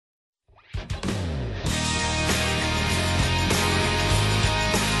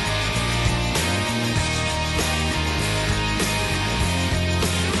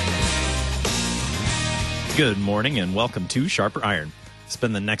Good morning and welcome to Sharper Iron.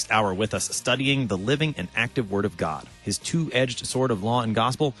 Spend the next hour with us studying the living and active Word of God, His two-edged sword of law and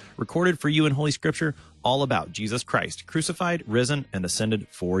gospel, recorded for you in Holy Scripture, all about Jesus Christ, crucified, risen, and ascended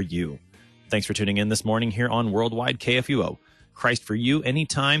for you. Thanks for tuning in this morning here on Worldwide KFUO. Christ for you,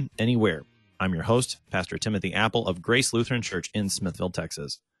 anytime, anywhere. I'm your host, Pastor Timothy Apple of Grace Lutheran Church in Smithville,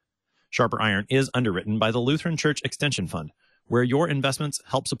 Texas. Sharper Iron is underwritten by the Lutheran Church Extension Fund, where your investments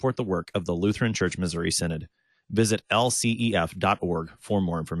help support the work of the Lutheran Church Missouri Synod. Visit lcef.org for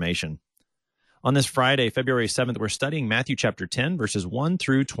more information. On this Friday, February 7th, we're studying Matthew chapter 10, verses 1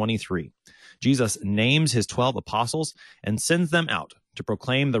 through 23. Jesus names his 12 apostles and sends them out to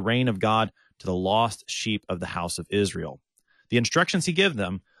proclaim the reign of God to the lost sheep of the house of Israel. The instructions he gives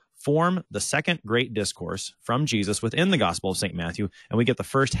them form the second great discourse from Jesus within the Gospel of St. Matthew, and we get the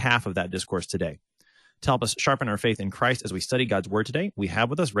first half of that discourse today. To help us sharpen our faith in Christ as we study God's Word today, we have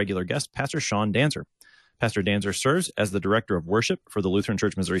with us regular guest, Pastor Sean Danzer. Pastor Danzer serves as the Director of Worship for the Lutheran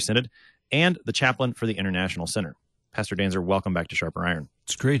Church Missouri Synod and the Chaplain for the International Center. Pastor Danzer, welcome back to Sharper Iron.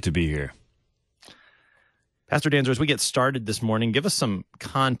 It's great to be here. Pastor Danzer, as we get started this morning, give us some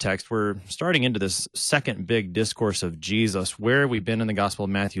context. We're starting into this second big discourse of Jesus. Where have we been in the Gospel of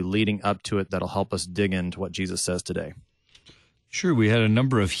Matthew leading up to it that'll help us dig into what Jesus says today? Sure, we had a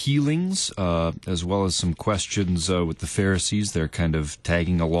number of healings, as well as some questions with the Pharisees. They're kind of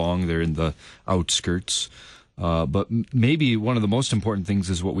tagging along. They're in the outskirts. But maybe one of the most important things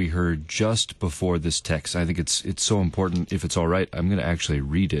is what we heard just before this text. I think it's so important. If it's all right, I'm going to actually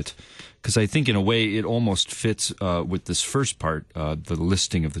read it, because I think in a way it almost fits with this first part, the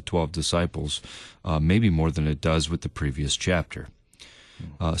listing of the 12 disciples, maybe more than it does with the previous chapter.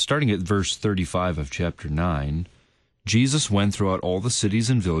 Starting at verse 35 of chapter 9, Jesus went throughout all the cities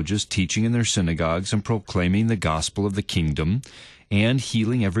and villages, teaching in their synagogues and proclaiming the gospel of the kingdom and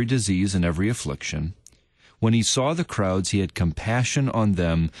healing every disease and every affliction. When he saw the crowds, he had compassion on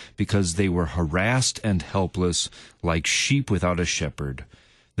them because they were harassed and helpless, like sheep without a shepherd.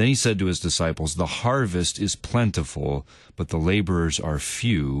 Then he said to his disciples, "The harvest is plentiful, but the laborers are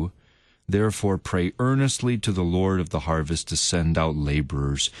few. Therefore pray earnestly to the Lord of the harvest to send out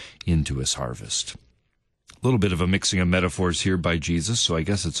laborers into his harvest." A little bit of a mixing of metaphors here by Jesus, so I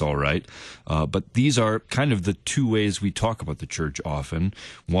guess it's all right. But these are kind of the two ways we talk about the church often.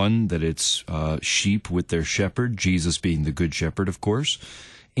 One, that it's sheep with their shepherd, Jesus being the good shepherd, of course,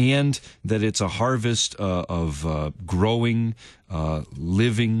 and that it's a harvest of growing,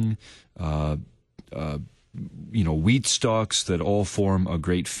 living, wheat stalks that all form a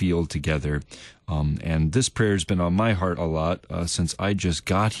great field together. And this prayer has been on my heart a lot since I just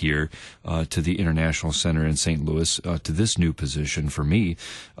got here to the International Center in St. Louis, to this new position for me.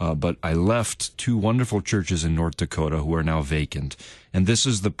 But I left two wonderful churches in North Dakota who are now vacant. And this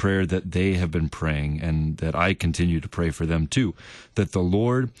is the prayer that they have been praying, and that I continue to pray for them too, that the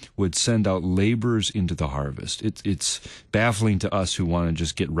Lord would send out laborers into the harvest. It's baffling to us who want to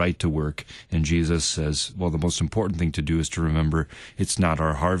just get right to work. And Jesus says, well, the most important thing to do is to remember it's not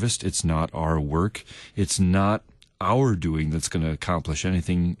our harvest, it's not our work, it's not our doing that's going to accomplish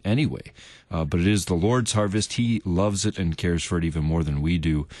anything anyway. But it is the Lord's harvest. He loves it and cares for it even more than we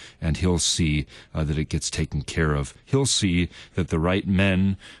do, and he'll see that it gets taken care of. He'll see that the right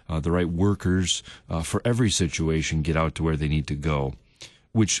men, the right workers for every situation get out to where they need to go,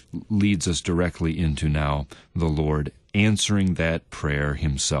 which leads us directly into now the Lord answering that prayer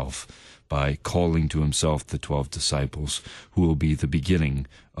himself by calling to himself the 12 disciples, who will be the beginning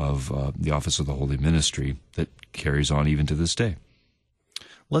of the office of the Holy Ministry that carries on even to this day.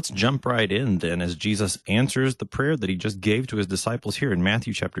 Let's jump right in then as Jesus answers the prayer that he just gave to his disciples here in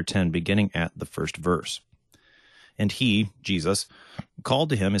Matthew chapter 10, beginning at the first verse. And he, Jesus, called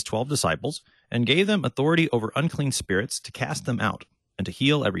to him his 12 disciples and gave them authority over unclean spirits to cast them out and to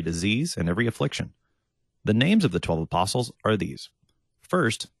heal every disease and every affliction. The names of the 12 apostles are these.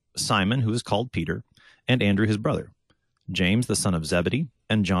 First, Simon, who is called Peter, and Andrew his brother, James the son of Zebedee,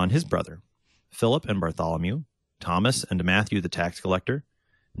 and John his brother, Philip and Bartholomew, Thomas and Matthew the tax collector,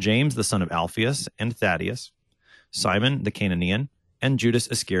 James the son of Alphaeus and Thaddeus, Simon the Cananean, and Judas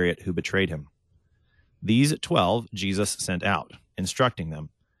Iscariot who betrayed him. These 12 Jesus sent out, instructing them,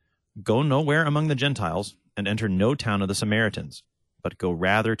 "Go nowhere among the Gentiles, and enter no town of the Samaritans, but go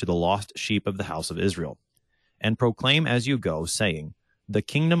rather to the lost sheep of the house of Israel, and proclaim as you go, saying, the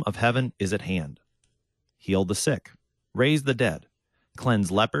kingdom of heaven is at hand. Heal the sick, raise the dead,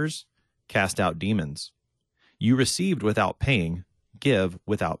 cleanse lepers, cast out demons. You received without paying, give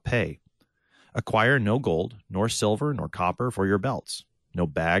without pay. Acquire no gold, nor silver, nor copper for your belts, no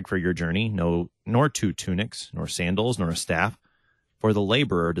bag for your journey, nor 2 tunics, nor sandals, nor a staff, for the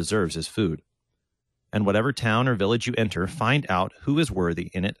laborer deserves his food. And whatever town or village you enter, find out who is worthy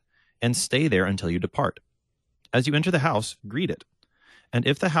in it, and stay there until you depart. As you enter the house, greet it. And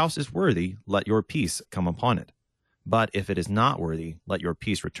if the house is worthy, let your peace come upon it. But if it is not worthy, let your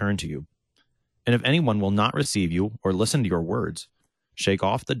peace return to you. And if anyone will not receive you or listen to your words, shake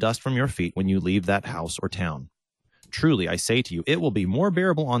off the dust from your feet when you leave that house or town. Truly, I say to you, it will be more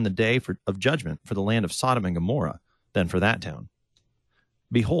bearable on the day of judgment for the land of Sodom and Gomorrah than for that town.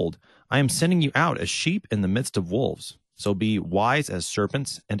 Behold, I am sending you out as sheep in the midst of wolves. So be wise as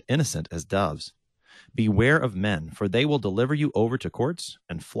serpents and innocent as doves. Beware of men, for they will deliver you over to courts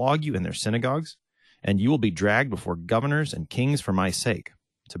and flog you in their synagogues, and you will be dragged before governors and kings for my sake,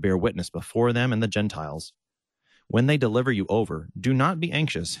 to bear witness before them and the Gentiles. When they deliver you over, do not be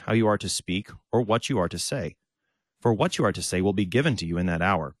anxious how you are to speak or what you are to say, for what you are to say will be given to you in that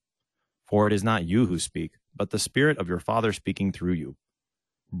hour. For it is not you who speak, but the Spirit of your Father speaking through you.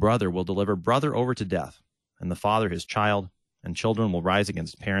 Brother will deliver brother over to death, and the father his child, and children will rise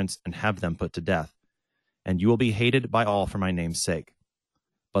against parents and have them put to death. And you will be hated by all for my name's sake.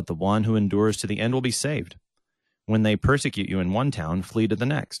 But the one who endures to the end will be saved. When they persecute you in one town, flee to the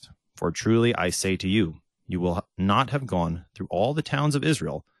next. For truly I say to you, you will not have gone through all the towns of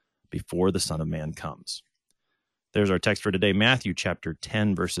Israel before the Son of Man comes. There's our text for today, Matthew chapter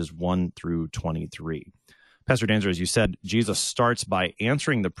 10, verses 1 through 23. Pastor Danzer, as you said, Jesus starts by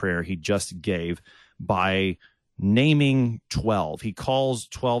answering the prayer he just gave by naming 12. He calls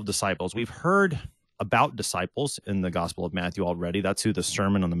 12 disciples. We've heard about disciples in the Gospel of Matthew already. That's who the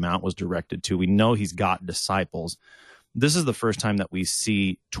Sermon on the Mount was directed to. We know he's got disciples. This is the first time that we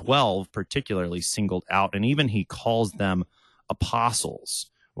see 12 particularly singled out, and even he calls them apostles.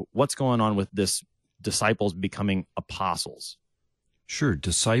 What's going on with this disciples becoming apostles? Sure.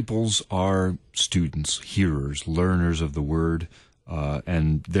 Disciples are students, hearers, learners of the word,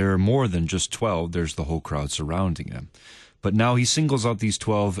 and there are more than just 12. There's the whole crowd surrounding them. But now he singles out these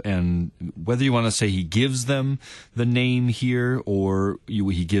 12, and whether you want to say he gives them the name here or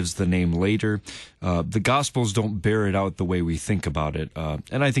he gives the name later, the Gospels don't bear it out the way we think about it,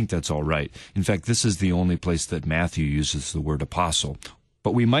 and I think that's all right. In fact, this is the only place that Matthew uses the word apostle.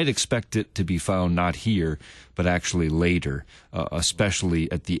 But we might expect it to be found not here, but actually later,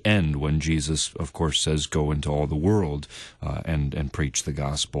 especially at the end when Jesus, of course, says, go into all the world and preach the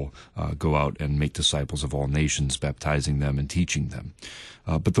gospel, go out and make disciples of all nations, baptizing them and teaching them.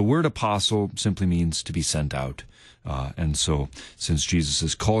 But the word apostle simply means to be sent out. And so, since Jesus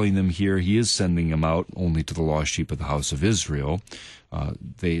is calling them here, he is sending them out only to the lost sheep of the house of Israel.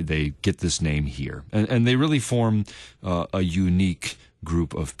 They get this name here. And they really form a unique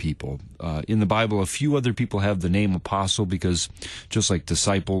group of people. In the Bible, a few other people have the name apostle because just like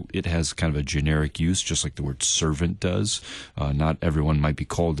disciple, it has kind of a generic use, just like the word servant does. Not everyone might be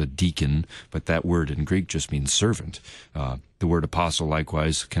called a deacon, but that word in Greek just means servant. The word apostle,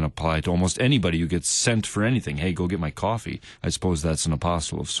 likewise, can apply to almost anybody who gets sent for anything. Hey, go get my coffee. I suppose that's an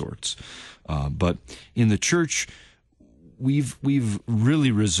apostle of sorts. But in the church, we've really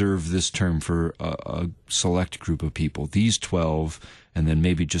reserved this term for a select group of people, these 12, and then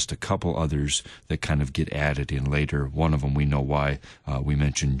maybe just a couple others that kind of get added in later. One of them, we know why. We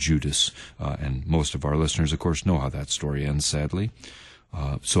mentioned Judas, and most of our listeners, of course, know how that story ends, sadly.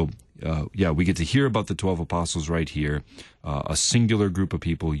 So we get to hear about the 12 apostles right here, a singular group of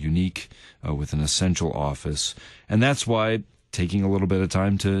people, unique, with an essential office. And that's why taking a little bit of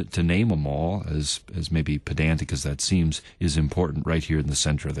time to name them all, as maybe pedantic as that seems, is important right here in the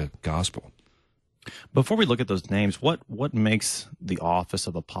center of the gospel. Before we look at those names, what makes the office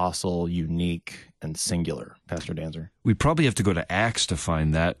of apostle unique and singular, Pastor Danzer? We probably have to go to Acts to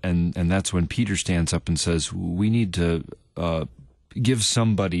find that, and that's when Peter stands up and says, we need to give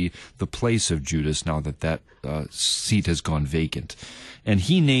somebody the place of Judas now that seat has gone vacant. And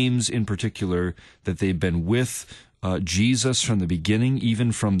he names in particular that they've been with Jesus from the beginning,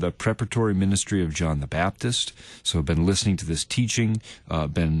 even from the preparatory ministry of John the Baptist. So been listening to this teaching,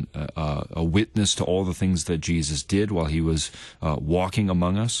 been a witness to all the things that Jesus did while he was walking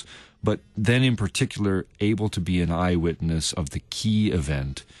among us. But then in particular, able to be an eyewitness of the key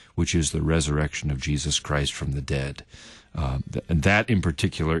event, which is the resurrection of Jesus Christ from the dead. And that in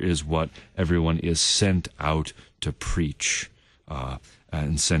particular is what everyone is sent out to preach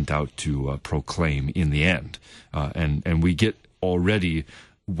and sent out to proclaim in the end. And we get already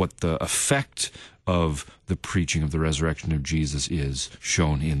what the effect of the preaching of the resurrection of Jesus is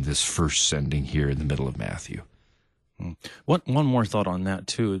shown in this first sending here in the middle of Matthew. One more thought on that,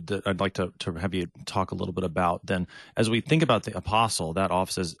 too, that I'd like to have you talk a little bit about. Then, as we think about the apostle, that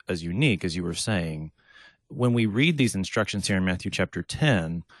office as unique, as you were saying, when we read these instructions here in Matthew chapter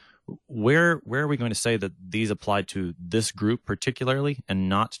 10, where are we going to say that these apply to this group particularly and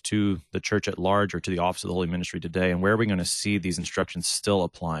not to the church at large or to the office of the Holy Ministry today? And where are we going to see these instructions still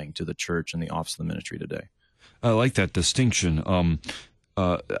applying to the church and the office of the ministry today? I like that distinction.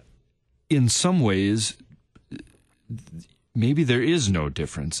 In some ways, maybe there is no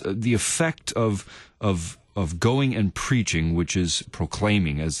difference. The effect of going and preaching, which is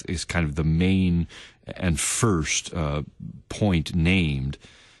proclaiming, is kind of the main and first point named,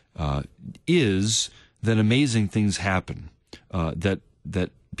 is that amazing things happen, that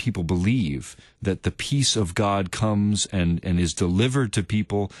people believe, that the peace of God comes and is delivered to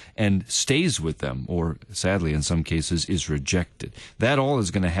people and stays with them, or sadly in some cases is rejected. That all is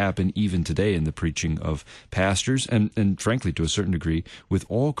going to happen even today in the preaching of pastors and frankly to a certain degree with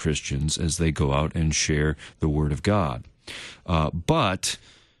all Christians as they go out and share the Word of God. But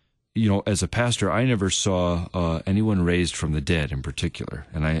as a pastor, I never saw anyone raised from the dead in particular,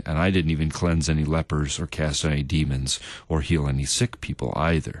 and I didn't even cleanse any lepers or cast any demons or heal any sick people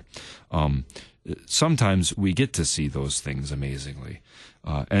either. Sometimes we get to see those things amazingly,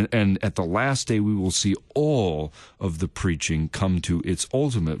 and at the last day we will see all of the preaching come to its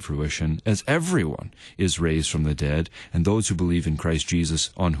ultimate fruition as everyone is raised from the dead, and those who believe in Christ Jesus,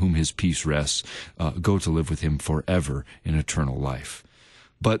 on whom His peace rests, go to live with Him forever in eternal life.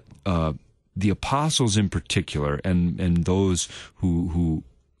 But the apostles in particular, and those whom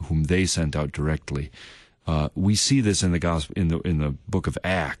they sent out directly, we see this in the gospel in the book of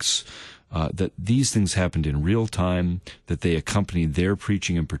Acts, that these things happened in real time, that they accompanied their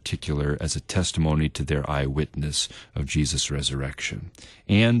preaching in particular as a testimony to their eyewitness of Jesus' resurrection.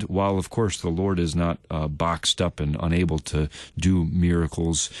 And while, of course, the Lord is not boxed up and unable to do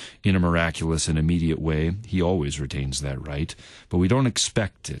miracles in a miraculous and immediate way, He always retains that right. But we don't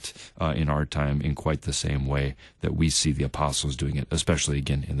expect it in our time in quite the same way that we see the apostles doing it, especially,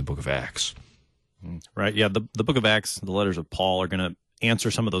 again, in the book of Acts. Right, yeah, the book of Acts, the letters of Paul are going to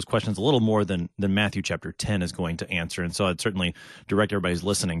answer some of those questions a little more than Matthew chapter 10 is going to answer. And so I'd certainly direct everybody who's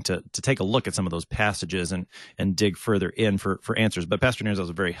listening to take a look at some of those passages and dig further in for answers. But Pastor Nares, that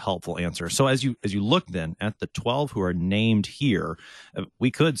was a very helpful answer. So as you look then at the 12 who are named here, we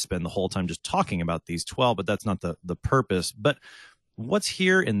could spend the whole time just talking about these 12, but that's not the purpose. But what's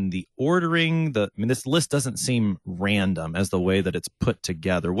here in the ordering? This list doesn't seem random as the way that it's put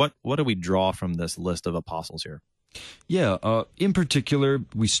together. What do we draw from this list of apostles here? Yeah, in particular,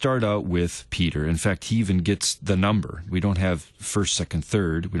 we start out with Peter. In fact, he even gets the number. We don't have first, second,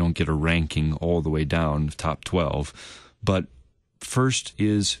 third. We don't get a ranking all the way down, top 12. But first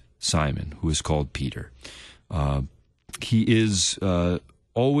is Simon, who is called Peter. He is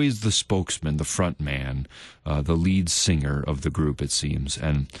always the spokesman, the front man, the lead singer of the group, it seems.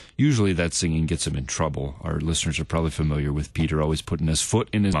 And usually that singing gets him in trouble. Our listeners are probably familiar with Peter always putting his foot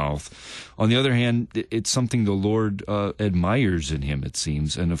in his mouth. On the other hand, it's something the Lord admires in him, it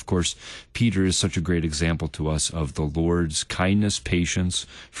seems. And of course, Peter is such a great example to us of the Lord's kindness, patience,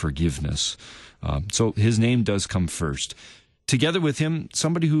 forgiveness. So his name does come first. Together with him,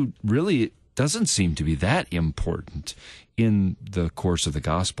 somebody who really doesn't seem to be that important in the course of the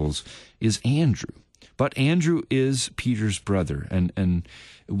Gospels is Andrew. But Andrew is Peter's brother, and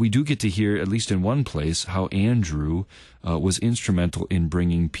we do get to hear, at least in one place, how Andrew was instrumental in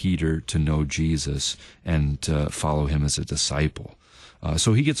bringing Peter to know Jesus and follow him as a disciple.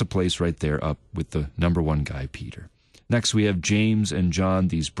 So he gets a place right there up with the number one guy, Peter. Next, we have James and John,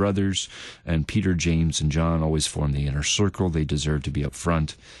 these brothers, and Peter, James, and John always form the inner circle. They deserve to be up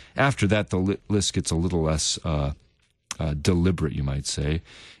front. After that, the list gets a little less deliberate, you might say.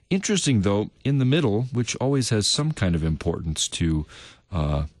 Interesting, though, in the middle, which always has some kind of importance to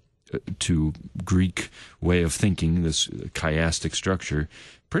Greek way of thinking, this chiastic structure,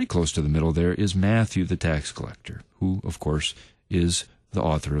 pretty close to the middle there is Matthew, the tax collector, who, of course, is the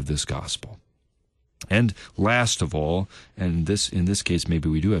author of this gospel. And last of all, and in this case maybe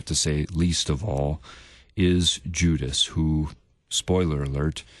we do have to say least of all, is Judas, who, spoiler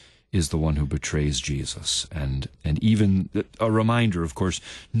alert, is the one who betrays Jesus. And even a reminder, of course,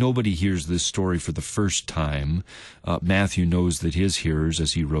 nobody hears this story for the first time. Matthew knows that his hearers,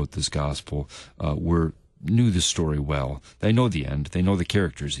 as he wrote this gospel, knew the story well. They know the end. They know the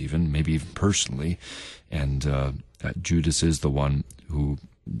characters even, maybe even personally. And Judas is the one who,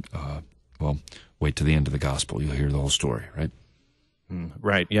 wait to the end of the gospel. You'll hear the whole story, right?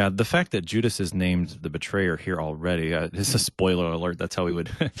 Right. Yeah. The fact that Judas is named the betrayer here already is a spoiler alert. That's how we would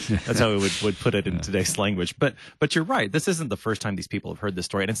would put it in today's language. But you're right. This isn't the first time these people have heard this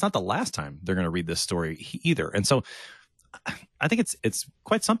story, and it's not the last time they're going to read this story either. And so I think it's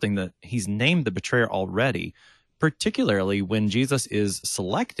quite something that he's named the betrayer already. particularly when Jesus is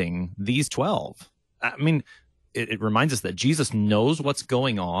selecting these 12. I mean, it reminds us that Jesus knows what's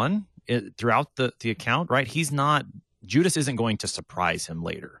going on throughout the account, right? Judas isn't going to surprise him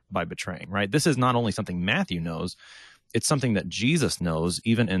later by betraying, right? This is not only something Matthew knows, it's something that Jesus knows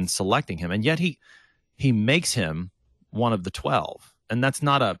even in selecting him. And yet he makes him one of the 12. And that's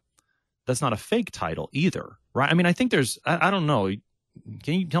not a fake title either, right? I mean, I think I don't know.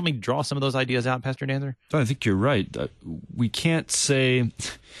 Can you help me draw some of those ideas out, Pastor Danzer? I think you're right. We can't say...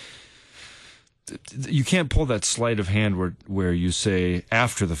 You can't pull that sleight of hand where you say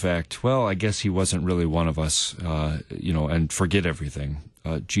after the fact, well, I guess he wasn't really one of us, and forget everything.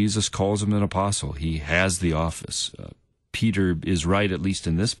 Jesus calls him an apostle. He has the office. Peter is right, at least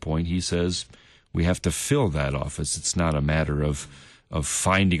in this point. He says we have to fill that office. It's not a matter of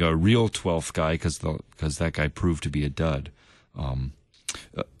finding a real 12th guy because that guy proved to be a dud.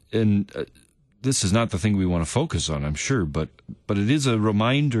 This is not the thing we want to focus on, I'm sure, but it is a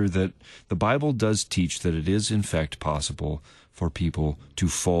reminder that the Bible does teach that it is, in fact, possible for people to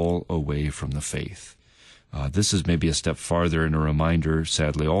fall away from the faith. This is maybe a step farther and a reminder,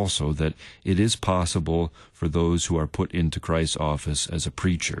 sadly also, that it is possible for those who are put into Christ's office as a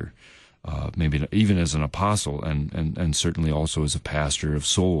preacher, maybe even as an apostle, and certainly also as a pastor of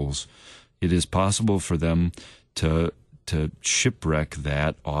souls. It is possible for them to shipwreck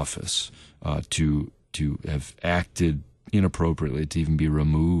that office, to have acted inappropriately, to even be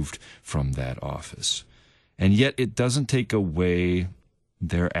removed from that office. And yet it doesn't take away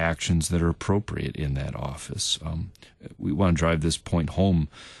their actions that are appropriate in that office. We want to drive this point home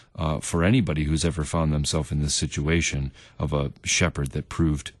for anybody who's ever found themselves in this situation of a shepherd that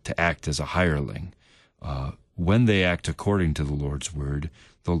proved to act as a hireling. When they act according to the Lord's word,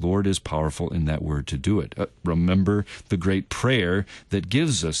 the Lord is powerful in that word to do it. Remember the great prayer that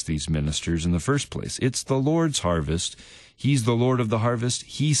gives us these ministers in the first place. It's the Lord's harvest. He's the Lord of the harvest.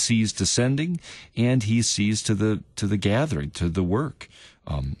 He sees to sending, and he sees to the gathering, to the work.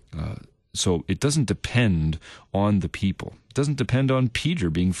 So it doesn't depend on the people. It doesn't depend on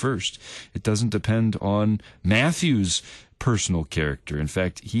Peter being first. It doesn't depend on Matthew's personal character. In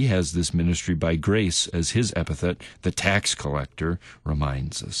fact, he has this ministry by grace as his epithet, the tax collector,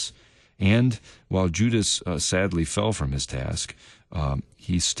 reminds us. And while Judas sadly fell from his task,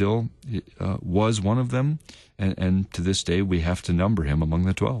 he still was one of them, and to this day we have to number him among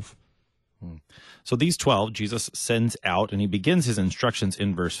the 12. So these 12, Jesus sends out, and he begins his instructions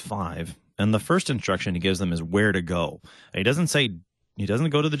in verse 5. And the first instruction he gives them is where to go. He doesn't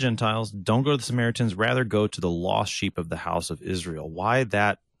go to the Gentiles, don't go to the Samaritans, rather go to the lost sheep of the house of Israel. Why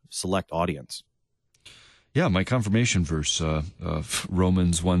that select audience? Yeah, my confirmation verse,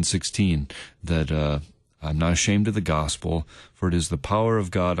 Romans 1:16, that I'm not ashamed of the gospel, for it is the power of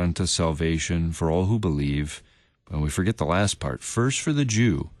God unto salvation for all who believe. And we forget the last part, first for the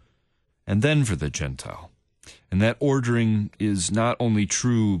Jew, and then for the Gentile. And that ordering is not only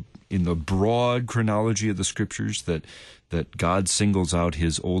true in the broad chronology of the Scriptures, that God singles out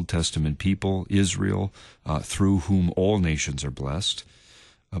his Old Testament people, Israel, through whom all nations are blessed.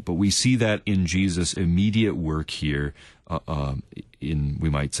 But we see that in Jesus' immediate work here, in, we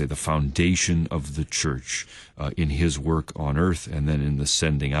might say, the foundation of the church, in his work on earth, and then in the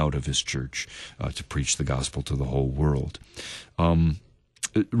sending out of his church to preach the gospel to the whole world.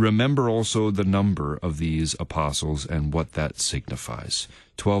 Remember also the number of these apostles and what that signifies.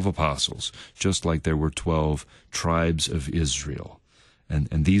 12 apostles, just like there were 12 tribes of Israel.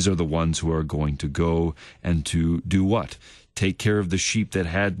 And these are the ones who are going to go and to do what? Take care of the sheep that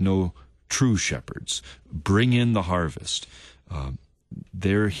had no true shepherds. Bring in the harvest.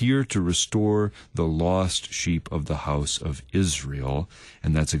 They're here to restore the lost sheep of the house of Israel,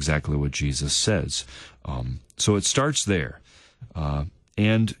 and that's exactly what Jesus says. So it starts there.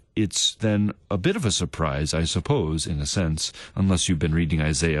 And it's then a bit of a surprise, I suppose, in a sense, unless you've been reading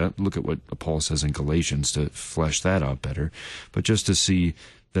Isaiah. Look at what Paul says in Galatians to flesh that out better. But just to see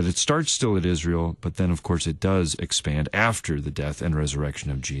that it starts still at Israel, but then, of course, it does expand after the death and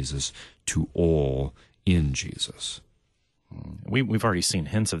resurrection of Jesus to all in Jesus. We've already seen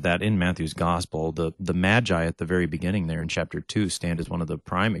hints of that in Matthew's gospel. The Magi at the very beginning there in chapter 2 stand as one of the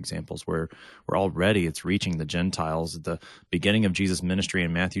prime examples where already it's reaching the Gentiles. At the beginning of Jesus' ministry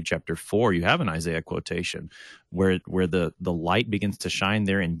in Matthew chapter 4, you have an Isaiah quotation where the light begins to shine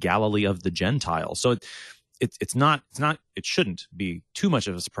there in Galilee of the Gentiles. So it shouldn't be too much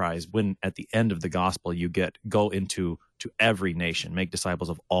of a surprise when at the end of the gospel you go into every nation, make disciples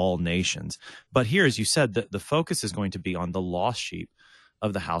of all nations. But here, as you said, the focus is going to be on the lost sheep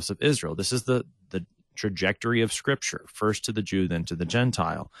of the house of Israel. This is the trajectory of Scripture, first to the Jew, then to the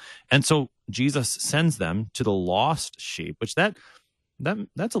Gentile. And so Jesus sends them to the lost sheep, which that's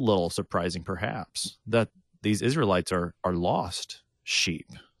a little surprising, perhaps, that these Israelites are lost sheep.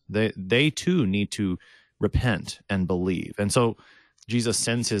 They too need to repent and believe. And so Jesus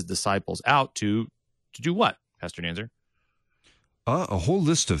sends his disciples out to do what, Pastor Danzer? A whole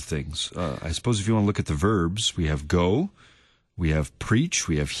list of things. I suppose if you want to look at the verbs, we have go, we have preach,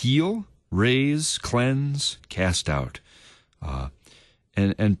 we have heal, raise, cleanse, cast out.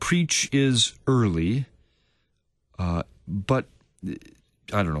 And preach is early, but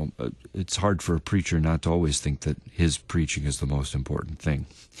I don't know, it's hard for a preacher not to always think that his preaching is the most important thing.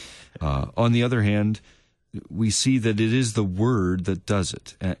 On the other hand, we see that it is the word that does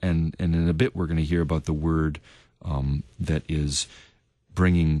it. And in a bit, we're going to hear about the word that is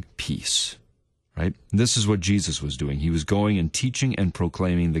bringing peace, right? This is what Jesus was doing. He was going and teaching and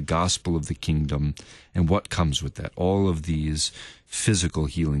proclaiming the gospel of the kingdom and what comes with that, all of these physical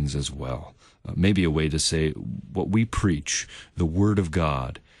healings as well. Maybe a way to say what we preach, the word of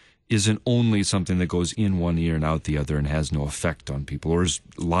God, isn't only something that goes in one ear and out the other and has no effect on people, or is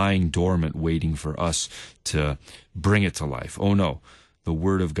lying dormant waiting for us to bring it to life. Oh no, the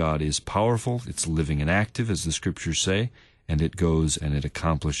Word of God is powerful, it's living and active, as the Scriptures say, and it goes and it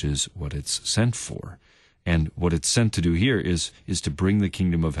accomplishes what it's sent for. And what it's sent to do here is to bring the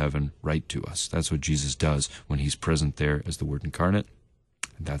kingdom of heaven right to us. That's what Jesus does when he's present there as the Word incarnate.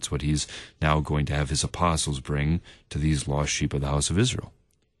 And that's what he's now going to have his apostles bring to these lost sheep of the house of Israel.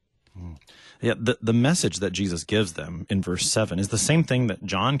 Yeah, the message that Jesus gives them in verse 7 is the same thing that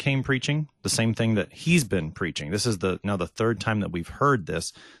John came preaching, the same thing that he's been preaching. This is now the third time that we've heard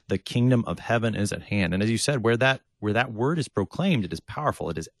this. The kingdom of heaven is at hand. And as you said, where that word is proclaimed, it is powerful,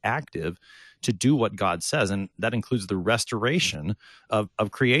 it is active to do what God says. And that includes the restoration of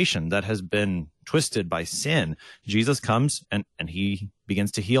creation that has been twisted by sin. Jesus comes and he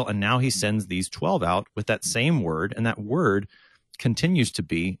begins to heal. And now he sends these 12 out with that same word, and that word continues to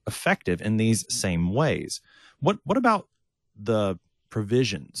be effective in these same ways. What about the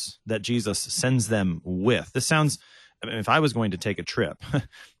provisions that Jesus sends them with? This sounds, I mean, if I was going to take a trip,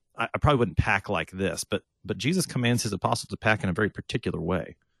 I probably wouldn't pack like this, but Jesus commands his apostles to pack in a very particular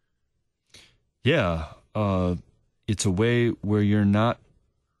way. Yeah, it's a way where you're not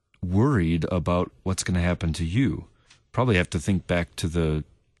worried about what's going to happen to you. Probably have to think back to the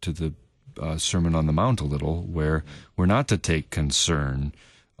Sermon on the Mount a little, where we're not to take concern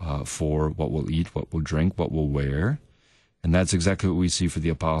for what we'll eat, what we'll drink, what we'll wear. And that's exactly what we see for the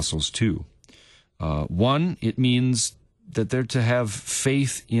apostles too. One, it means that they're to have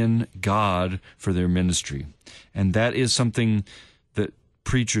faith in God for their ministry. And that is something that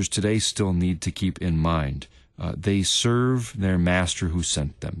preachers today still need to keep in mind. They serve their master who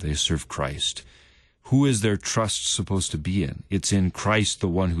sent them. They serve Christ. Who is their trust supposed to be in? It's in Christ, the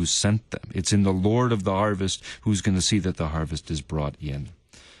one who sent them. It's in the Lord of the harvest who's going to see that the harvest is brought in.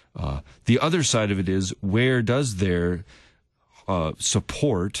 The other side of it is, where does their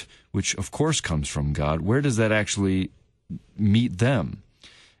support, which of course comes from God, where does that actually meet them?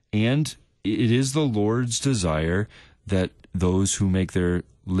 And it is the Lord's desire that those who make their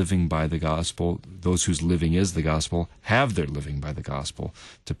living by the gospel, those whose living is the gospel, have their living by the gospel,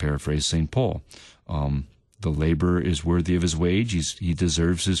 to paraphrase St. Paul. The laborer is worthy of his wage. He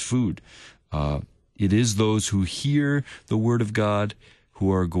deserves his food. It is those who hear the word of God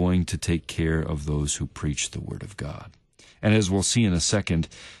who are going to take care of those who preach the word of God. And as we'll see in a second,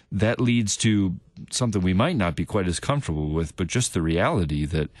 that leads to something we might not be quite as comfortable with, but just the reality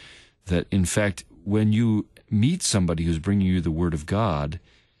that in fact, when you meet somebody who's bringing you the word of God,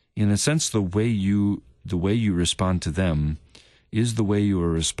 in a sense, the way you respond to them is the way you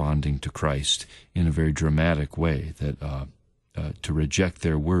are responding to Christ in a very dramatic way. That to reject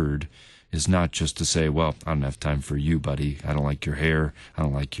their word is not just to say, well, I don't have time for you, buddy. I don't like your hair. I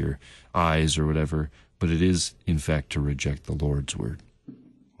don't like your eyes or whatever. But it is, in fact, to reject the Lord's word.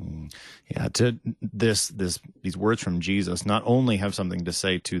 Yeah, to these words from Jesus not only have something to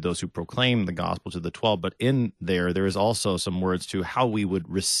say to those who proclaim the gospel, to the 12, but in there is also some words to how we would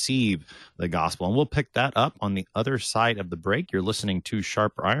receive the gospel. And we'll pick that up on the other side of the break. You're listening to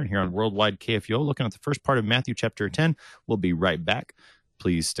Sharper Iron here on Worldwide KFUO, looking at the first part of Matthew chapter 10. We'll be right back.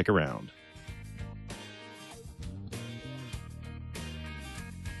 Please stick around.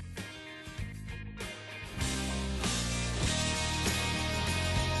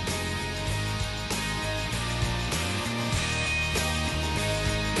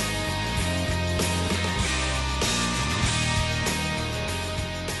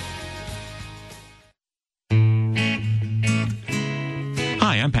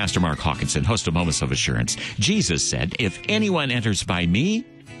 I'm Pastor Mark Hawkinson, host of Moments of Assurance. Jesus said, "If anyone enters by me,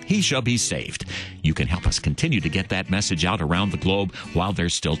 he shall be saved." You can help us continue to get that message out around the globe while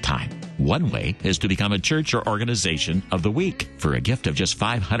there's still time. One way is to become a church or organization of the week. For a gift of just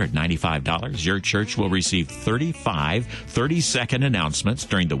 $595, your church will receive 35 30-second announcements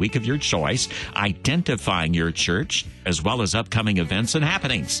during the week of your choice, identifying your church, as well as upcoming events and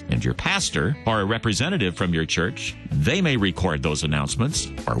happenings. And your pastor or a representative from your church, they may record those announcements,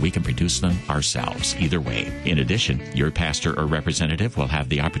 or we can produce them ourselves. Either way. In addition, your pastor or representative will have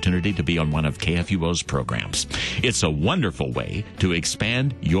the opportunity to be on one of KFUO's programs. It's a wonderful way to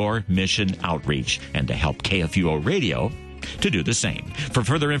expand your mission outreach and to help KFUO Radio to do the same. For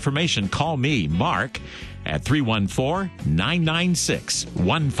further information, call me, Mark, at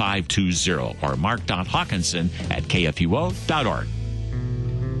 314-996-1520 or mark.hawkinson@kfuo.org.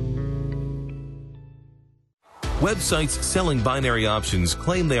 Websites selling binary options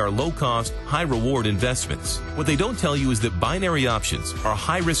claim they are low-cost, high-reward investments. What they don't tell you is that binary options are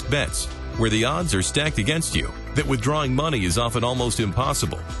high-risk bets where the odds are stacked against you, that withdrawing money is often almost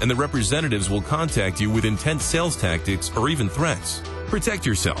impossible, and the representatives will contact you with intense sales tactics or even threats. Protect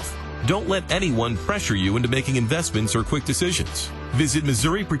yourself. Don't let anyone pressure you into making investments or quick decisions. Visit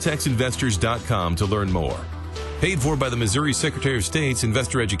MissouriProtectsInvestors.com to learn more. Paid for by the Missouri Secretary of State's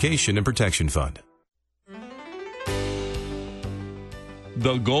Investor Education and Protection Fund.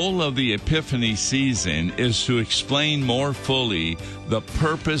 The goal of the Epiphany season is to explain more fully the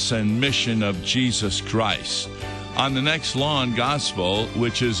purpose and mission of Jesus Christ. On the next Law and Gospel,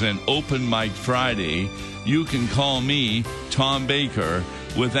 which is an open mic Friday, you can call me, Tom Baker,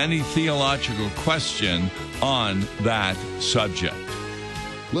 with any theological question on that subject.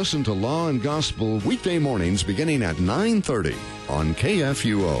 Listen to Law and Gospel weekday mornings beginning at 9:30 on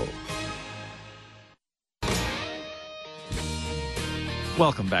KFUO.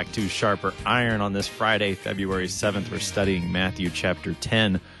 Welcome back to Sharper Iron. On this Friday, February 7th, we're studying Matthew chapter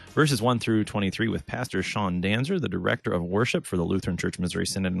 10, verses 1 through 23 with Pastor Sean Danzer, the Director of Worship for the Lutheran Church Missouri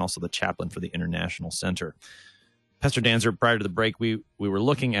Synod and also the Chaplain for the International Center. Pastor Danzer, prior to the break, we were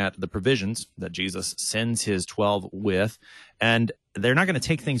looking at the provisions that Jesus sends his 12 with, and they're not going to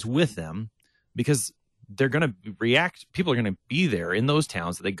take things with them because they're going to react. People are going to be there in those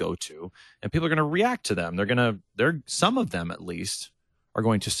towns that they go to, and people are going to react to them. Some of them at least are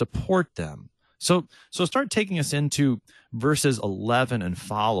going to support them. So start taking us into verses 11 and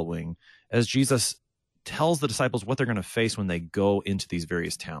following as Jesus tells the disciples what they're going to face when they go into these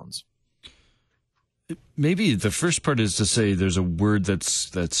various towns. Maybe the first part is to say there's a word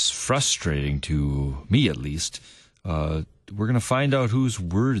that's frustrating to me, at least. We're going to find out who's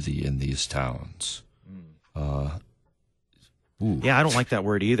worthy in these towns. Yeah, I don't like that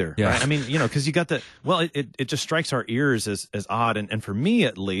word either. Yeah. Right? I mean, because you got the, well, it just strikes our ears as odd. And for me,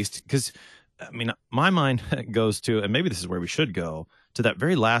 at least, because, I mean, my mind goes to, and maybe this is where we should go, to that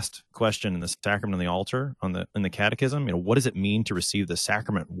very last question in the sacrament on the altar, in the catechism. What does it mean to receive the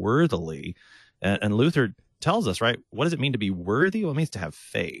sacrament worthily? And Luther tells us, right, what does it mean to be worthy? Well, it means to have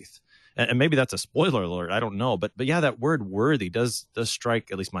faith. And maybe that's a spoiler alert. I don't know. But yeah, that word worthy does strike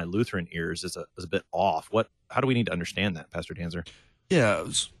at least my Lutheran ears as a bit off. How do we need to understand that, Pastor Danzer? Yeah,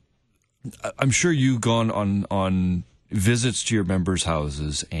 I'm sure you've gone on visits to your members'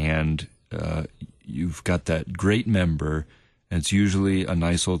 houses, and you've got that great member, and it's usually a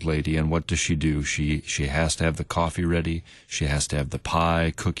nice old lady. And what does she do? She has to have the coffee ready. She has to have the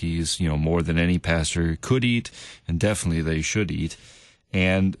pie, cookies, more than any pastor could eat, and definitely they should eat.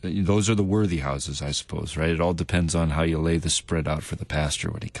 And those are the worthy houses, I suppose, right? It all depends on how you lay the spread out for the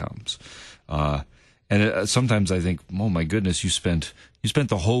pastor when he comes. Sometimes I think, oh my goodness, you spent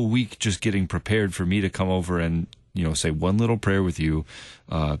the whole week just getting prepared for me to come over and say one little prayer with you,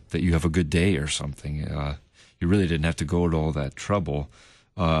 that you have a good day or something. You really didn't have to go to all that trouble.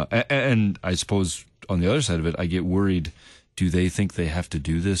 And I suppose on the other side of it, I get worried. Do they think they have to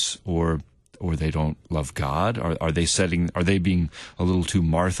do this, or they don't love God? Are they being a little too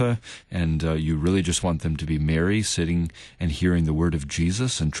Martha, and you really just want them to be Mary, sitting and hearing the word of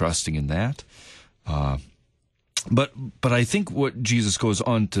Jesus and trusting in that? But I think what Jesus goes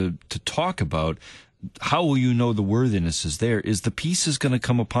on to talk about, how will you know the worthiness is there, is the peace is going to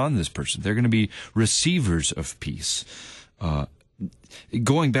come upon this person. They're going to be receivers of peace.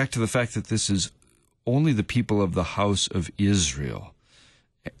 Going back to the fact that this is only the people of the house of Israel.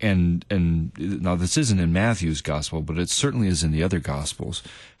 And now this isn't in Matthew's gospel, but it certainly is in the other gospels,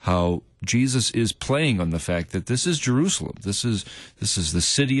 how Jesus is playing on the fact that this is Jerusalem. This is the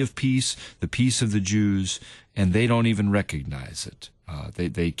city of peace, the peace of the Jews, and they don't even recognize it.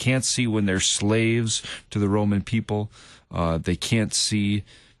 They can't see when they're slaves to the Roman people. They can't see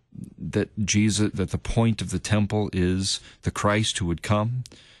that the point of the temple is the Christ who would come.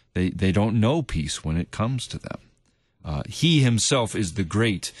 They don't know peace when it comes to them. He himself is the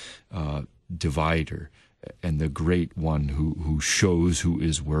great divider and the great one who shows who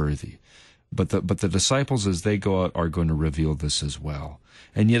is worthy. But the disciples, as they go out, are going to reveal this as well.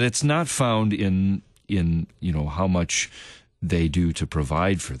 And yet it's not found in how much they do to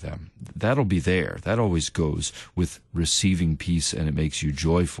provide for them. That'll be there. That always goes with receiving peace, and it makes you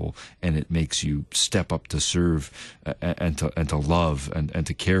joyful, and it makes you step up to serve and to love and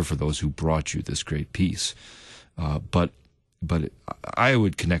to care for those who brought you this great peace. But I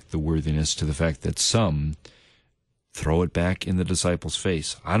would connect the worthiness to the fact that some throw it back in the disciples'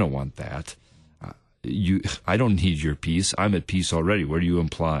 face. I don't want that. I don't need your peace. I'm at peace already. What are you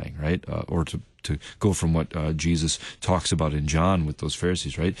implying, right? Or to go from what Jesus talks about in John with those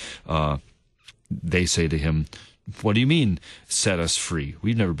Pharisees, right? They say to him, "What do you mean, set us free?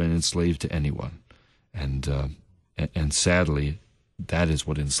 We've never been enslaved to anyone." And sadly, that is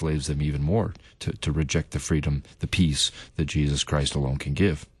what enslaves them even more, to reject the freedom, the peace that Jesus Christ alone can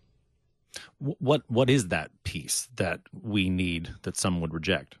give. What is that peace that we need that some would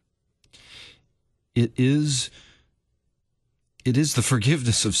reject? It is the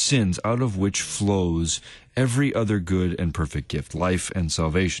forgiveness of sins, out of which flows every other good and perfect gift, life and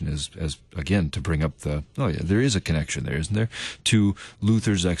salvation, as again, to bring up there is a connection there, isn't there, to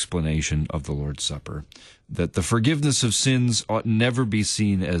Luther's explanation of the Lord's Supper, that the forgiveness of sins ought never be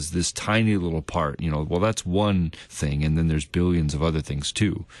seen as this tiny little part. Well, that's one thing, and then there's billions of other things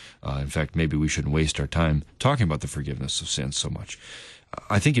too. In fact, maybe we shouldn't waste our time talking about the forgiveness of sins so much.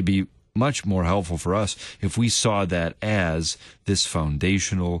 I think it'd be much more helpful for us if we saw that as this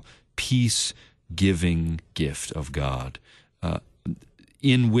foundational, peace-giving gift of God,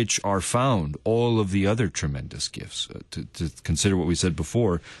 in which are found all of the other tremendous gifts. To consider what we said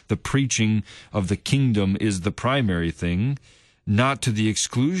before, the preaching of the kingdom is the primary thing, not to the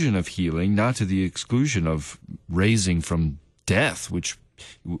exclusion of healing, not to the exclusion of raising from death, which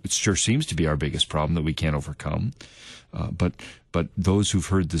it sure seems to be our biggest problem that we can't overcome. But those who've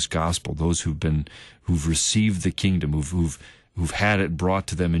heard this gospel, those who've received the kingdom, who've had it brought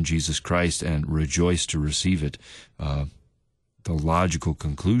to them in Jesus Christ and rejoice to receive it, the logical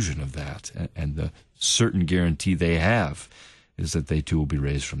conclusion of that and the certain guarantee they have is that they too will be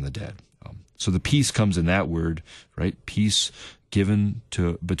raised from the dead. So the peace comes in that word, right? Peace given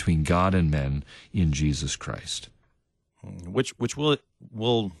between God and men in Jesus Christ. Which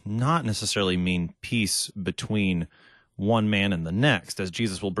will not necessarily mean peace between one man and the next, as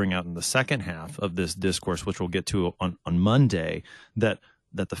Jesus will bring out in the second half of this discourse, which we'll get to on Monday, that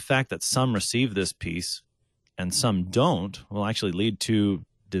the fact that some receive this peace and some don't will actually lead to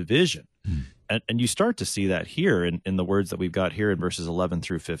division. And you start to see that here in the words that we've got here in verses 11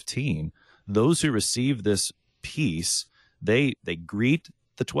 through 15. Those who receive this peace, they greet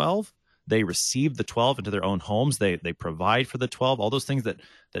the 12. They receive the 12 into their own homes. They provide for the 12. All those things that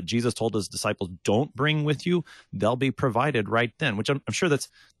Jesus told his disciples, don't bring with you, they'll be provided right then, which I'm sure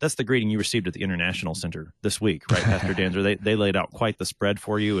that's the greeting you received at the International Center this week, right, Pastor Danzer? They laid out quite the spread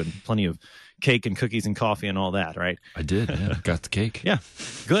for you and plenty of cake and cookies and coffee and all that, right? I did, yeah. Got the cake. Yeah,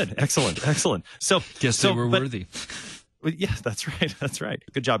 good. Excellent. So guess they were worthy. Yeah, that's right.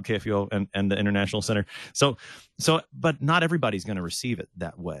 Good job, KFUO and the International Center. So, but not everybody's going to receive it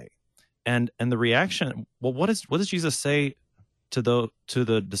that way. And the reaction, well, what does Jesus say to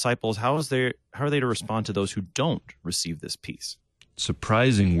the disciples? How are they to respond to those who don't receive this peace?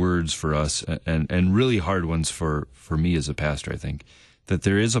 Surprising words for us, and really hard ones for me as a pastor, I think, that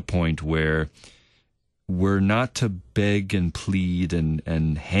there is a point where we're not to beg and plead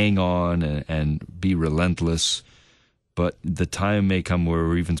and hang on and be relentless, but the time may come where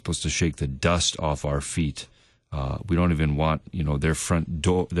we're even supposed to shake the dust off our feet. We don't even want, their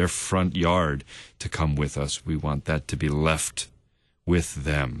front yard to come with us. We want that to be left with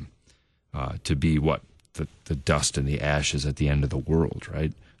them, to be the dust and the ashes at the end of the world,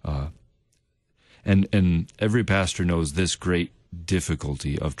 right? And every pastor knows this great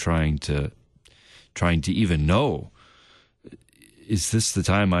difficulty of trying to even know, is this the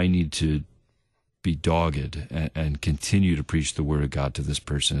time I need to be dogged and continue to preach the word of God to this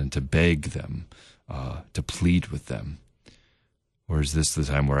person and to beg them, to plead with them? Or is this the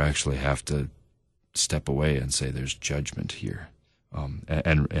time where I actually have to step away and say there's judgment here,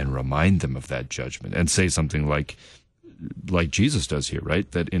 and remind them of that judgment and say something like Jesus does here, right?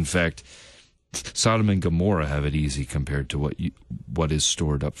 That in fact, Sodom and Gomorrah have it easy compared to what is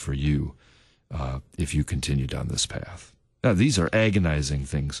stored up for you if you continue down this path. These are agonizing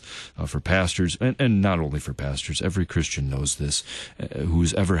things for pastors, and not only for pastors. Every Christian knows this,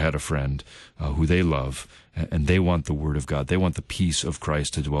 who's ever had a friend who they love, and they want the Word of God. They want the peace of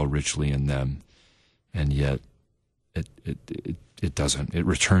Christ to dwell richly in them, and yet it doesn't. It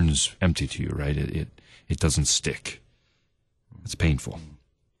returns empty to you, right? It doesn't stick. It's painful.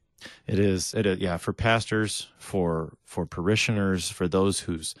 It is. Yeah, for pastors, for parishioners, for those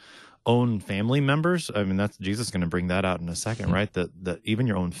whose own family members. I mean, that's Jesus is going to bring that out in a second, right? That even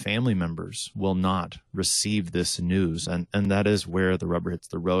your own family members will not receive this news, and that is where the rubber hits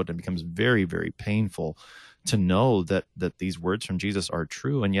the road and becomes very, very painful to know that these words from Jesus are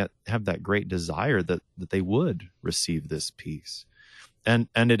true, and yet have that great desire that they would receive this peace. And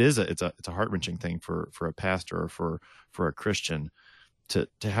it's a heart-wrenching thing for a pastor or for a Christian to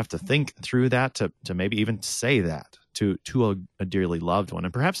have to think through that, to maybe even say that to a dearly loved one.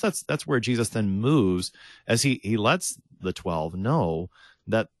 And perhaps that's where Jesus then moves as he lets the 12 know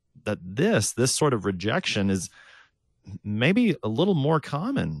that this sort of rejection is maybe a little more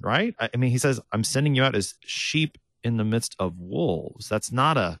common, right? I mean, he says, I'm sending you out as sheep in the midst of wolves. It's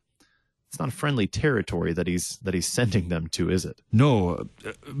not a friendly territory that he's sending them to, is it? No.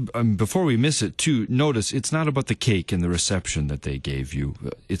 Before we miss it, too, notice it's not about the cake and the reception that they gave you.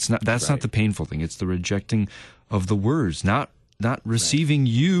 It's not. That's right. Not the painful thing. It's the rejecting of the words, not receiving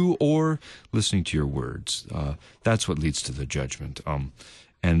you or listening to your words. That's what leads to the judgment.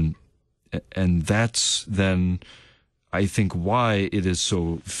 And that's then, I think, why it is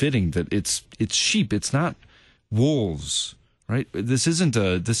so fitting that it's sheep. It's not wolves. Right? This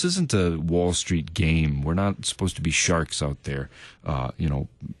isn't a Wall Street game. We're not supposed to be sharks out there,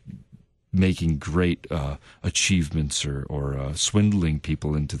 making great achievements or swindling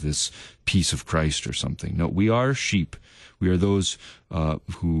people into this peace of Christ or something. No, we are sheep. We are those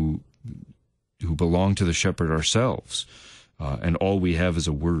who belong to the shepherd ourselves, and all we have is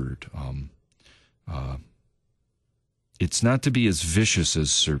a word. It's not to be as vicious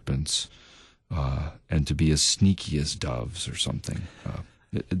as serpents. And to be as sneaky as doves or something.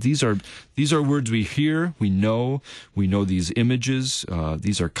 These are words we hear, we know these images.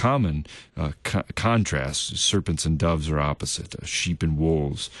 These are common contrasts. Serpents and doves are opposite. Sheep and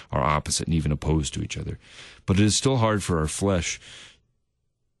wolves are opposite and even opposed to each other. But it is still hard for our flesh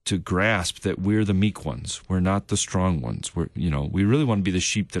to grasp that we're the meek ones. We're not the strong ones. We really want to be the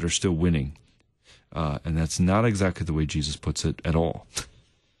sheep that are still winning, and that's not exactly the way Jesus puts it at all.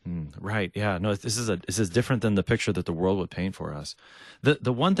 Right. Yeah. No, this is different than the picture that the world would paint for us.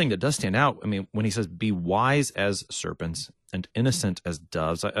 The one thing that does stand out, I mean, when he says, be wise as serpents and innocent as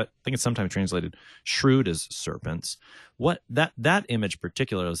doves, I think it's sometimes translated shrewd as serpents. What that image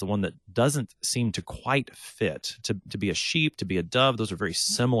particular is the one that doesn't seem to quite fit to be a sheep, to be a dove. Those are very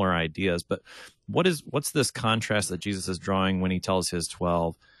similar ideas. But what's this contrast that Jesus is drawing when he tells his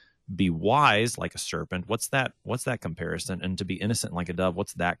 12, be wise like a serpent? What's that comparison? And to be innocent like a dove,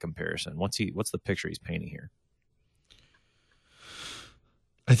 what's that comparison? What's the picture he's painting here?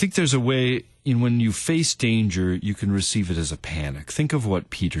 I think there's a way when you face danger, you can receive it as a panic. Think of what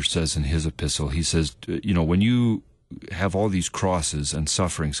Peter says in his epistle. He says, when you have all these crosses and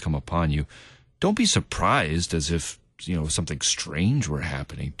sufferings come upon you, don't be surprised as if, something strange were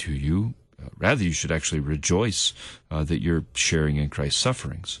happening to you. Rather, you should actually rejoice that you're sharing in Christ's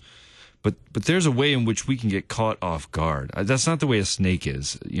sufferings. But there's a way in which we can get caught off guard. That's not the way a snake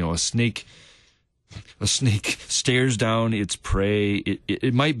is. A snake stares down its prey.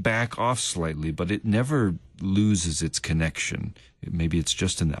 It might back off slightly, but it never loses its connection. Maybe it's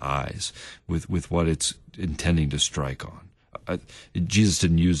just in the eyes with what it's intending to strike on. Jesus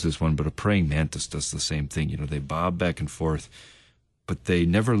didn't use this one, but a praying mantis does the same thing. They bob back and forth, but they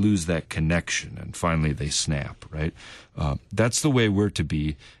never lose that connection, and finally they snap, right? That's the way we're to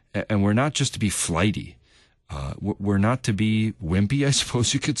be, and we're not just to be flighty. We're not to be wimpy, I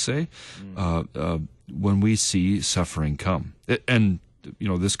suppose you could say, when we see suffering come. And,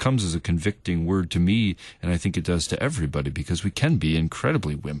 this comes as a convicting word to me, and I think it does to everybody, because we can be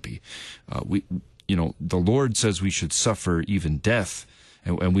incredibly wimpy. The Lord says we should suffer even death,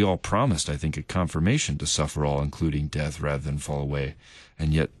 and we all promised, I think, at confirmation to suffer all, including death, rather than fall away.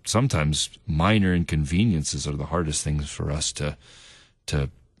 And yet sometimes minor inconveniences are the hardest things for us to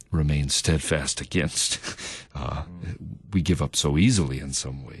remain steadfast against. We give up so easily in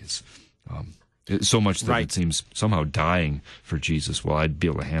some ways. So much that It seems somehow dying for Jesus. Well, I'd be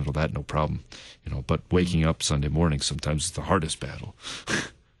able to handle that, no problem. But waking up Sunday morning sometimes is the hardest battle.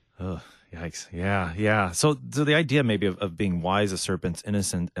 Yikes. Yeah. So the idea maybe of being wise as serpents,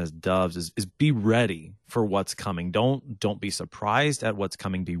 innocent as doves is be ready for what's coming. Don't be surprised at what's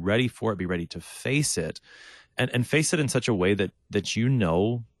coming. Be ready for it. Be ready to face it. and face it in such a way that you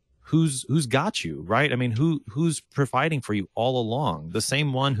know who's got you, right? I mean, who's providing for you all along? The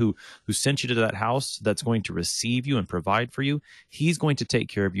same one who sent you to that house that's going to receive you and provide for you, he's going to take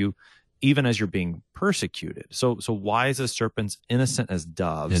care of you even as you're being persecuted. So wise as serpents, innocent as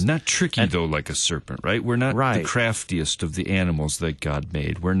doves. And not tricky, though, like a serpent, right? We're not the craftiest of the animals that God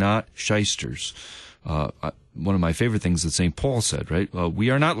made. We're not shysters. One of my favorite things that St. Paul said, right? We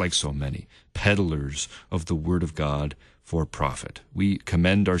are not like so many, peddlers of the word of God for profit. We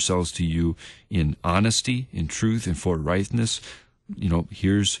commend ourselves to you in honesty, in truth, and for rightness.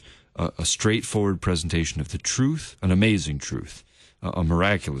 Here's a straightforward presentation of the truth, an amazing truth, a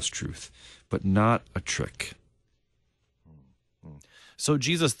miraculous truth, but not a trick. So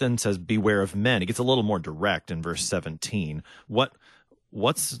Jesus then says, beware of men. He gets a little more direct in verse 17.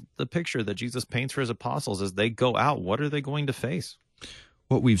 What's the picture that Jesus paints for his apostles as they go out? What are they going to face?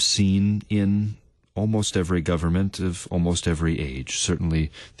 What we've seen in almost every government of almost every age,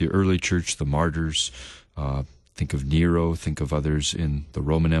 certainly the early church, the martyrs, think of Nero, think of others in the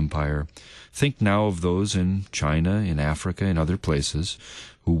Roman Empire. Think now of those in China, in Africa, in other places,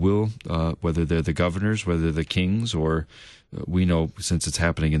 who will, whether they're the governors, whether they're the kings, or we know, since it's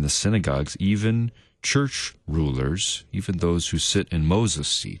happening in the synagogues, even church rulers, even those who sit in Moses'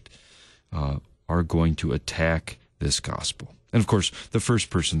 seat, are going to attack this gospel. And of course, the first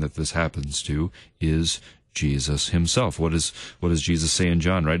person that this happens to is Jesus himself. What does Jesus say in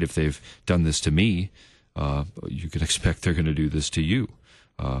John, right? If they've done this to me, you can expect they're going to do this to you.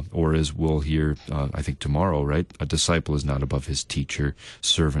 Or as we'll hear, I think tomorrow, right? A disciple is not above his teacher,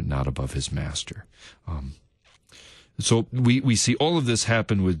 servant not above his master. So we see all of this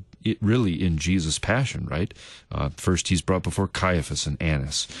happen with it really in Jesus' passion, right? First, he's brought before Caiaphas and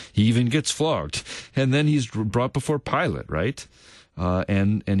Annas. He even gets flogged. And then he's brought before Pilate, right?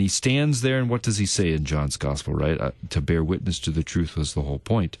 And he stands there, and what does he say in John's gospel, right? To bear witness to the truth was the whole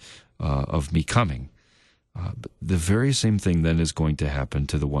point of me coming. But the very same thing then is going to happen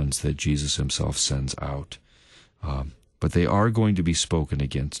to the ones that Jesus himself sends out. But they are going to be spoken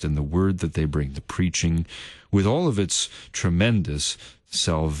against, and the word that they bring, the preaching, with all of its tremendous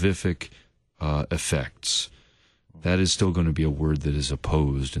salvific effects, that is still going to be a word that is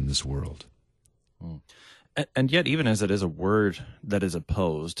opposed in this world. And yet, even as it is a word that is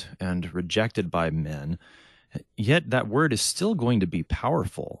opposed and rejected by men, yet that word is still going to be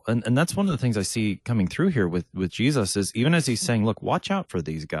powerful. And that's one of the things I see coming through here with Jesus is even as he's saying, look, watch out for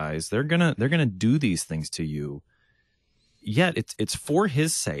these guys. They're gonna do these things to you. Yet it's for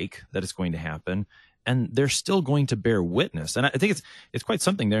his sake that it's going to happen, and they're still going to bear witness. And I think it's quite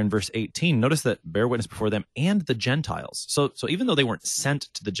something there in verse 18. Notice that bear witness before them and the Gentiles. So even though they weren't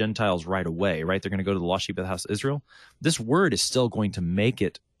sent to the Gentiles right away, right? They're going to go to the lost sheep of the house of Israel. This word is still going to make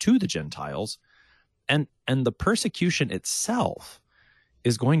it to the Gentiles. And the persecution itself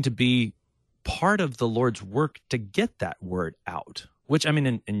is going to be part of the Lord's work to get that word out. Which, I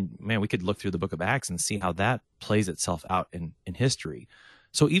mean, and man, we could look through the book of Acts and see how that plays itself out in history.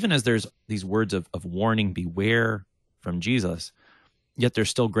 So even as there's these words of warning, beware from Jesus, yet there's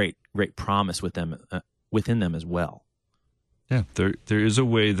still great promise within them as well. Yeah, there is a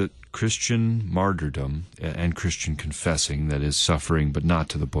way that Christian martyrdom and Christian confessing, that is suffering but not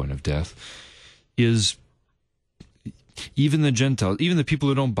to the point of death, is even the Gentiles, even the people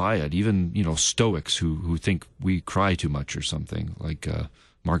who don't buy it, even Stoics who think we cry too much or something, like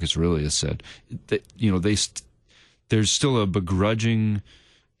Marcus Aurelius said, that there's still a begrudging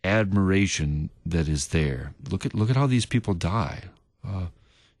admiration that is there. Look at how these people die, or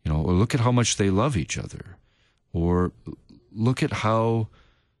look at how much they love each other, or look at how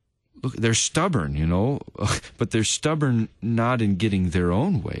they're stubborn, but they're stubborn not in getting their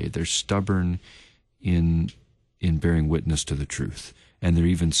own way. They're stubborn in bearing witness to the truth, and they're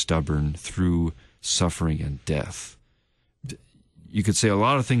even stubborn through suffering and death. You could say a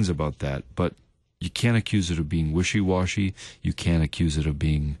lot of things about that, but you can't accuse it of being wishy-washy. You can't accuse it of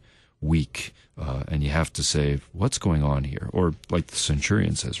being weak, and you have to say, what's going on here? Or like the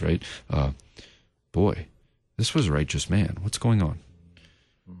centurion says, right? Boy, this was a righteous man. What's going on?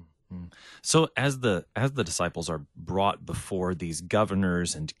 So as the disciples are brought before these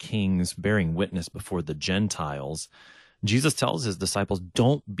governors and kings, bearing witness before the Gentiles, Jesus tells his disciples,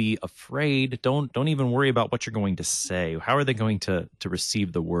 don't be afraid. Don't even worry about what you're going to say. How are they going to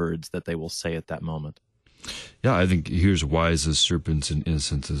receive the words that they will say at that moment? Yeah, I think here's wise as serpents and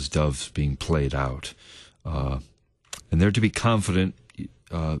innocent as doves being played out. And they're to be confident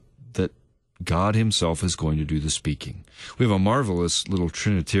that God himself is going to do the speaking. We have a marvelous little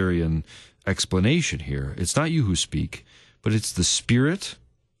Trinitarian explanation here. It's not you who speak, but it's the Spirit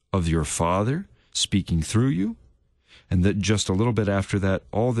of your Father speaking through you, and that just a little bit after that,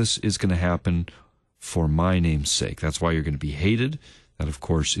 all this is going to happen for my name's sake. That's why you're going to be hated. That, of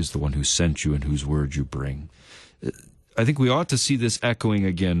course, is the one who sent you and whose word you bring. I think we ought to see this echoing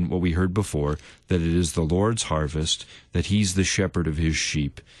again what we heard before, that it is the Lord's harvest, that he's the shepherd of his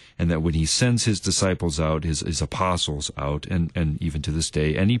sheep, and that when he sends his disciples out, his apostles out, and even to this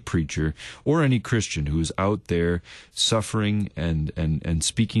day, any preacher or any Christian who is out there suffering and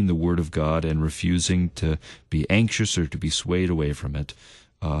speaking the word of God and refusing to be anxious or to be swayed away from it,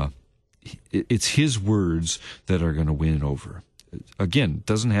 it's his words that are going to win over. Again, it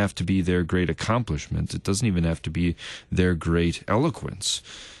doesn't have to be their great accomplishment. It doesn't even have to be their great eloquence.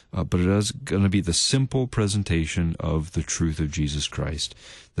 But it is going to be the simple presentation of the truth of Jesus Christ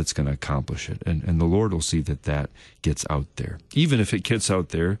that's going to accomplish it. And the Lord will see that that gets out there, even if it gets out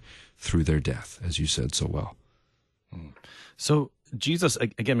there through their death, as you said so well. So Jesus,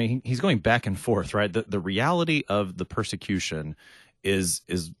 again, I mean, he's going back and forth, right? The reality of the persecution is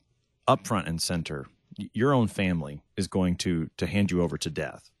up front and center. Your own family is going to hand you over to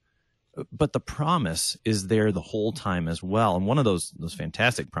death. But the promise is there the whole time as well. And one of those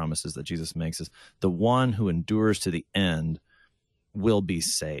fantastic promises that Jesus makes is the one who endures to the end will be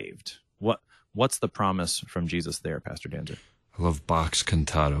saved. What's the promise from Jesus there, Pastor Danzer? I love Bach's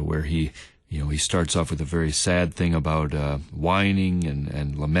cantata, where he starts off with a very sad thing about whining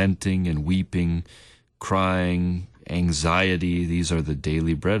and lamenting and weeping, crying, anxiety. These are the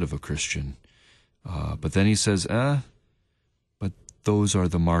daily bread of a Christian. But then he says, but those are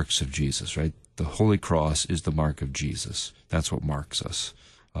the marks of Jesus, right? The Holy Cross is the mark of Jesus. That's what marks us.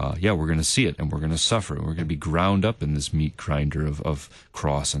 We're going to see it, and we're going to suffer. We're going to be ground up in this meat grinder of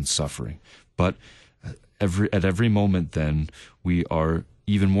cross and suffering. But at every moment then, we are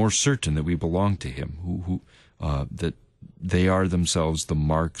even more certain that we belong to him, that they are themselves the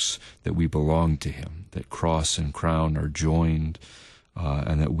marks that we belong to him, that cross and crown are joined,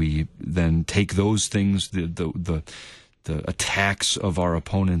 and that we then take those things, the attacks of our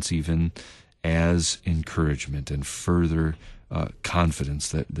opponents even, as encouragement and further confidence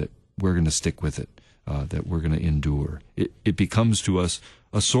that we're going to stick with it, that we're going to endure. It becomes to us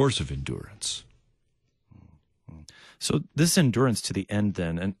a source of endurance. So this endurance to the end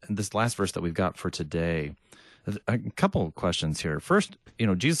then, and this last verse that we've got for today, a couple of questions here. First,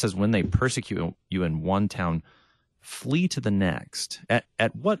 Jesus says, when they persecute you in one town, flee to the next.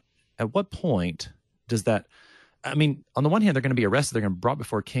 At what point does that, I mean, on the one hand, they're going to be arrested, they're going to be brought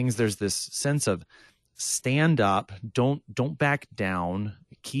before kings. There's this sense of stand up, don't back down,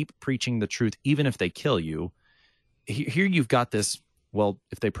 keep preaching the truth, even if they kill you. Here you've got this, well,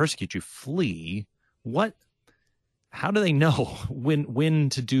 if they persecute you, flee. How do they know when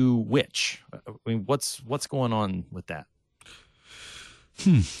to do which? I mean, what's going on with that?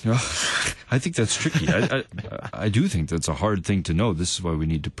 I think that's tricky. I do think that's a hard thing to know. This is why we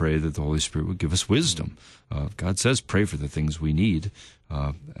need to pray that the Holy Spirit would give us wisdom. God says pray for the things we need,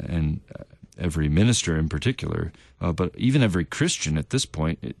 and every minister in particular, but even every Christian at this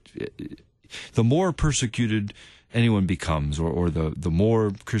point, the more persecuted anyone becomes, or the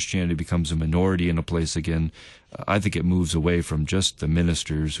more Christianity becomes a minority in a place again, I think it moves away from just the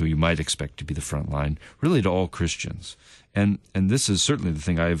ministers who you might expect to be the front line, really to all Christians. And this is certainly the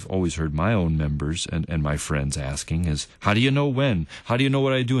thing I've always heard my own members and my friends asking is, how do you know when? How do you know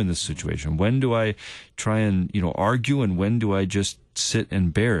what I do in this situation? When do I try and, argue, and when do I just sit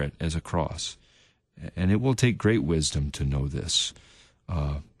and bear it as a cross? And it will take great wisdom to know this.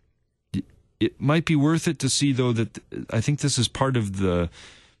 It might be worth it to see, though, that I think this is part of the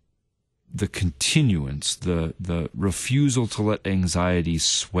continuance, the refusal to let anxiety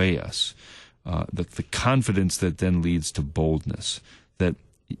sway us, the confidence that then leads to boldness, that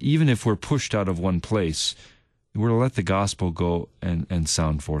even if we're pushed out of one place, we're to let the gospel go and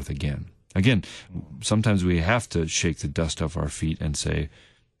sound forth again. Again, sometimes we have to shake the dust off our feet and say,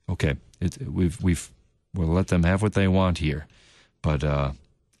 okay, we'll let them have what they want here, but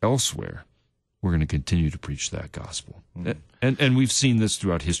elsewhere, we're going to continue to preach that gospel. Mm-hmm. And we've seen this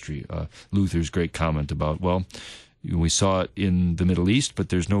throughout history. Luther's great comment about, well, we saw it in the Middle East, but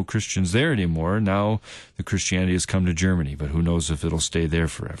there's no Christians there anymore. Now the Christianity has come to Germany, but who knows if it'll stay there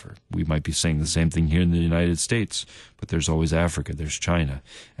forever. We might be saying the same thing here in the United States, but there's always Africa, there's China,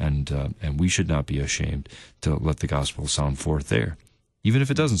 and we should not be ashamed to let the gospel sound forth there, even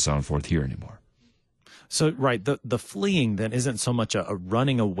if it doesn't sound forth here anymore. So, right, the fleeing then isn't so much a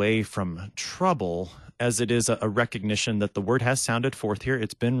running away from trouble as it is a recognition that the word has sounded forth here.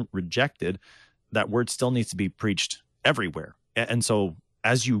 It's been rejected. That word still needs to be preached everywhere. And so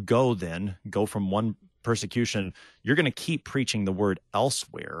as you go from one persecution, you're going to keep preaching the word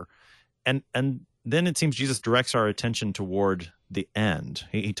elsewhere. And then it seems Jesus directs our attention toward the end.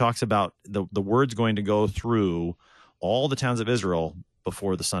 He talks about the word's going to go through all the towns of Israel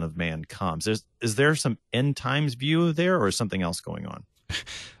before the Son of Man comes. Is there some end times view there, or is something else going on?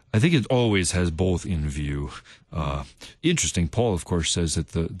 I think it always has both in view. Interesting. Paul, of course, says that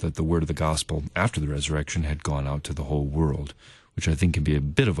the word of the gospel after the resurrection had gone out to the whole world, which I think can be a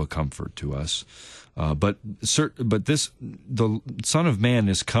bit of a comfort to us. But the Son of Man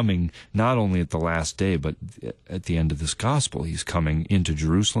is coming not only at the last day, but at the end of this gospel. He's coming into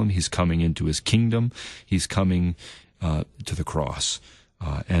Jerusalem. He's coming into his kingdom. He's coming to the cross.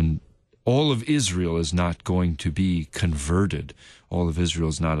 And all of Israel is not going to be converted. All of Israel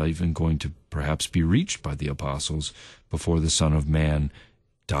is not even going to perhaps be reached by the apostles before the Son of Man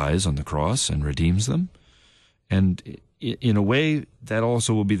dies on the cross and redeems them. And in a way, that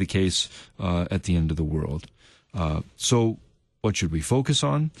also will be the case at the end of the world. So what should we focus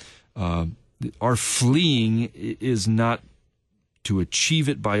on? Our fleeing is not to achieve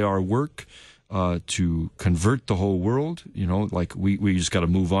it by our work, to convert the whole world, like we just got to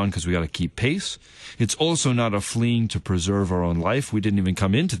move on because we got to keep pace. It's also not a fleeing to preserve our own life. We didn't even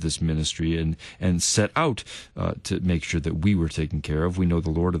come into this ministry and set out to make sure that we were taken care of. We know the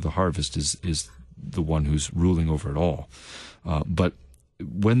Lord of the harvest is the one who's ruling over it all. But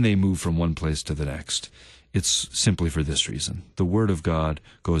when they move from one place to the next, it's simply for this reason. The word of God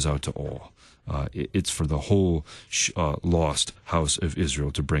goes out to all. It's for the whole lost house of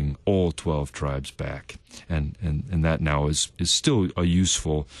Israel to bring all 12 tribes back. And that now is still a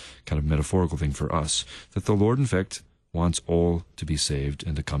useful kind of metaphorical thing for us, that the Lord, in fact, wants all to be saved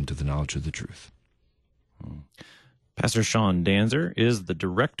and to come to the knowledge of the truth. Pastor Sean Danzer is the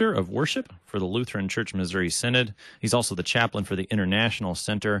Director of Worship for the Lutheran Church Missouri Synod. He's also the chaplain for the International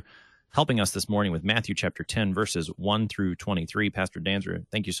Center, helping us this morning with Matthew chapter 10, verses 1 through 23. Pastor Danzer,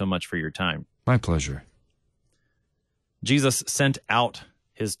 thank you so much for your time. My pleasure. Jesus sent out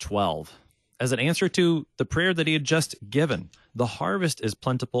his 12 as an answer to the prayer that he had just given. The harvest is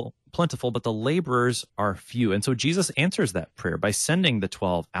plentiful, but the laborers are few. And so Jesus answers that prayer by sending the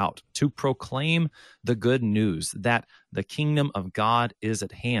 12 out to proclaim the good news that the kingdom of God is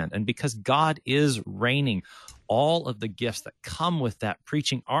at hand. And because God is reigning, all of the gifts that come with that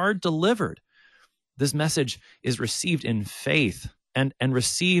preaching are delivered. This message is received in faith and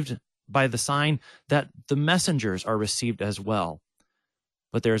received by the sign that the messengers are received as well.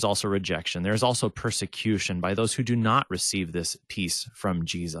 But there is also rejection. There is also persecution by those who do not receive this peace from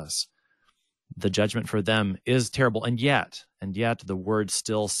Jesus. The judgment for them is terrible, and yet the word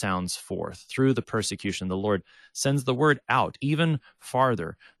still sounds forth. Through the persecution, the Lord sends the word out even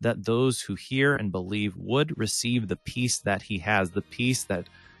farther, that those who hear and believe would receive the peace that he has, the peace that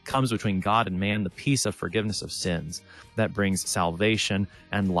comes between God and man, the peace of forgiveness of sins that brings salvation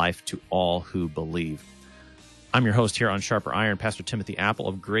and life to all who believe. I'm your host here on Sharper Iron, Pastor Timothy Apple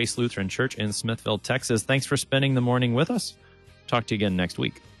of Grace Lutheran Church in Smithville, Texas. Thanks for spending the morning with us. Talk to you again next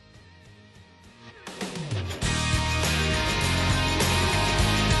week.